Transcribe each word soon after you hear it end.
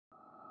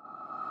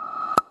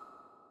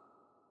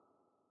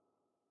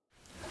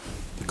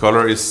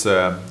Color is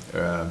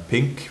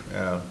pink,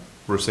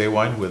 rosé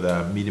wine with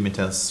a medium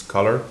intense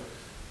color.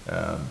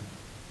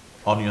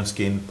 Onion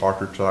skin,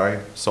 partner dry,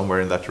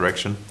 somewhere in that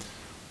direction.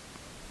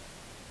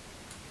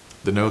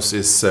 The nose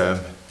is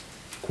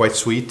quite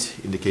sweet,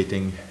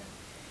 indicating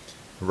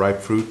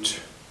ripe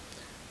fruit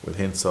with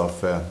hints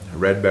of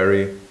red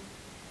berry,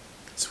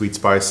 sweet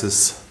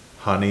spices,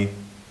 honey,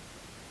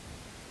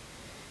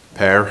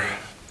 pear.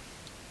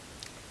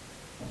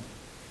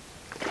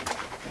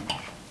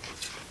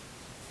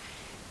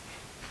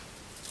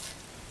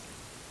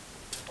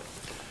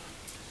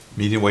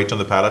 Medium weight on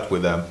the palate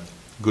with a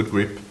good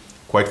grip,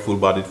 quite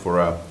full-bodied for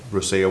a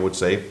rosé, I would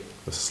say.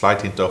 A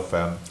slight hint of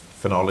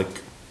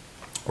phenolic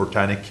or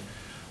tannic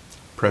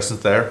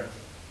present there.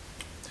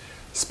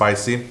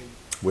 Spicy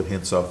with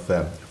hints of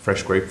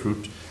fresh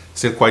grapefruit.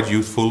 Still quite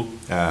youthful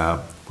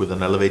with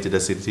an elevated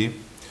acidity.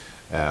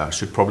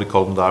 Should probably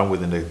calm down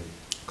within the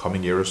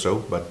coming year or so,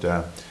 but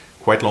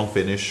quite long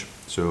finish,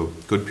 so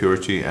good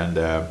purity and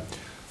a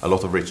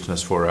lot of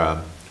richness for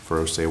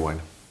rosé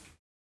wine.